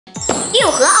6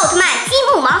盒奥特曼积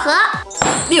木盲盒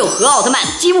，6盒奥特曼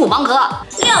积木盲盒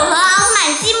，6盒奥特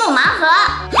曼积木盲盒。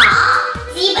好，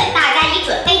基本大家已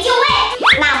准备就位。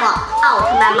那么奥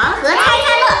特曼盲盒猜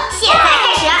猜乐现在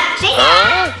开始，谁先来？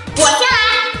我先来，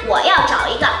我要找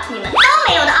一个你们都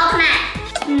没有的奥特曼。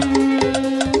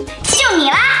就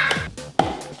你啦。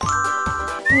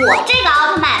我这个奥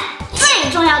特曼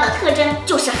最重要的特征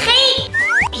就是黑，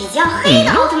比较黑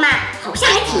的奥特曼好像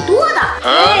还挺多的。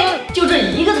就这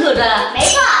一个特征？没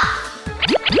错。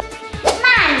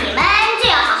那你们就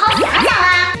要好好想想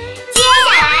啦。接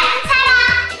下来猜吧，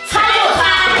猜就猜。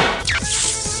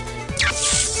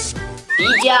迪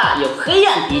迦有黑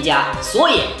暗迪迦，所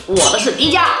以我的是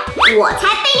迪迦。我猜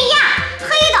贝利亚，黑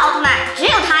的奥特曼只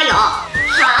有他有。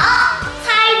好，猜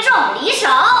中离手，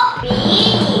比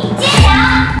你揭晓。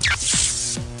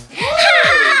哈哈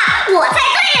哈，我猜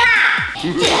对啦！这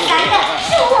3个是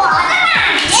我的啦，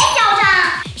别嚣张，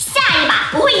下一把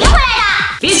我会赢回来的。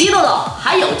别急，豆豆，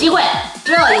还有机会，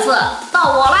这一次到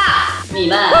我啦！你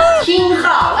们听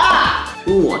好了，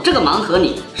我这个盲盒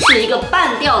里是一个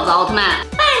半吊子奥特曼。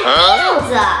半吊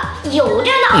子？有这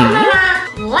样的奥特曼吗？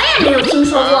我也没有听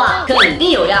说过。肯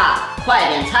定有呀，快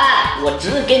点猜，我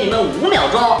只给你们5秒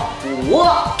钟。5，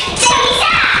等一下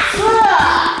，4，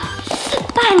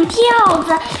半吊子，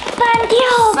半吊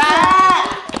子。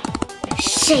3，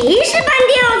谁是半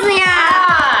吊子呀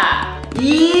2，1。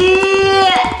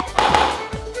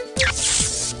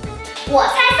我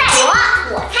猜赛罗，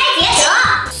我猜捷德。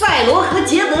赛罗和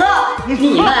捷德，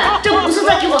你们这不是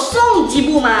在给我送积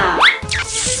木吗？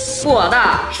我的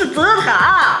是泽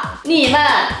塔，你们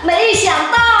没想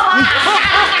到吧？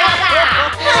泽塔呀！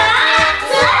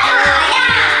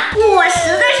我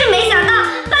实在是没想到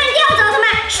半吊子奥特曼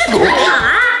是泽塔，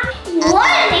我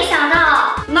也没想到。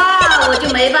那我就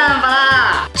没办法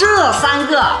啦，这3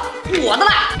个我的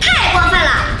啦！太过分了，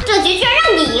这局居然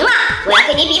让你赢了，我要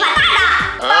跟你比把大的。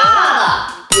大的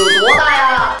有多大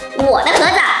呀？我的盒子都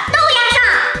压上，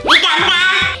你敢不敢？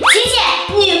琪琪，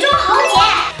女中豪杰，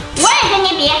我也跟你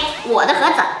比，我的盒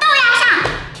子都压上。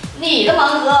你的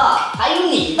盲盒还有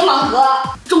你的盲盒，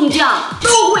中奖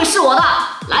都会是我的。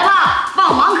来吧，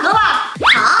放盲盒吧。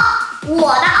好，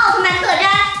我的奥特曼特征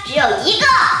只有一个，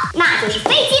那就是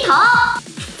飞机头。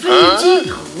飞机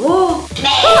头？没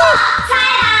错，猜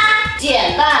吧。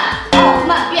简单，奥特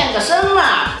曼变个身嘛。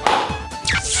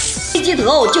飞机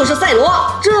头就是赛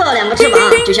罗，这2个翅膀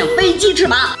就像飞机翅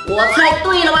膀，我猜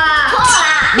对了吧？错了，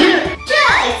这个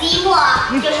积木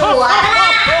就是我的啦。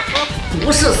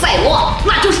不是赛罗，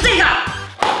那就是这个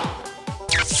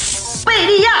贝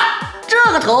利亚，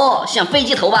这个头像飞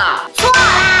机头吧？错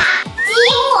啦，积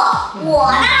木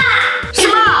我的啦。什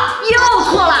么？又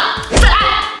错了，再来。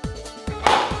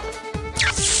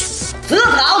泽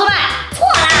塔奥特曼，错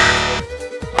啦。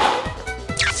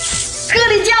特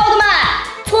利迦奥特曼，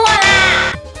错啦。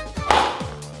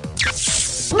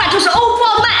那就是欧布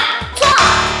奥特曼。错。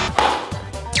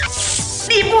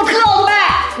利布特奥特曼，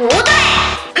不对。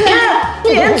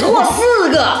连错4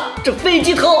个，这飞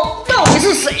机头到底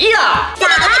是谁呀？咋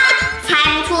啦？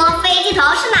猜不出飞机头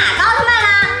是哪个奥特曼啦？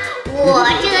我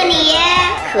这里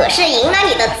可是赢了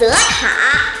你的泽塔、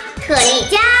特利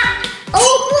迦、欧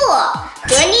布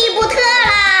和利布特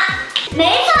啦。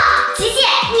没错，琪琪，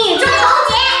女中豪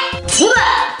杰。不对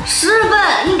，10分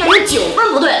应该有9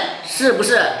分不对，是不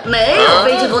是没有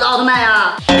飞机头的奥特曼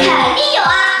呀？肯定有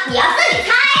啊，你要自己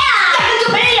猜。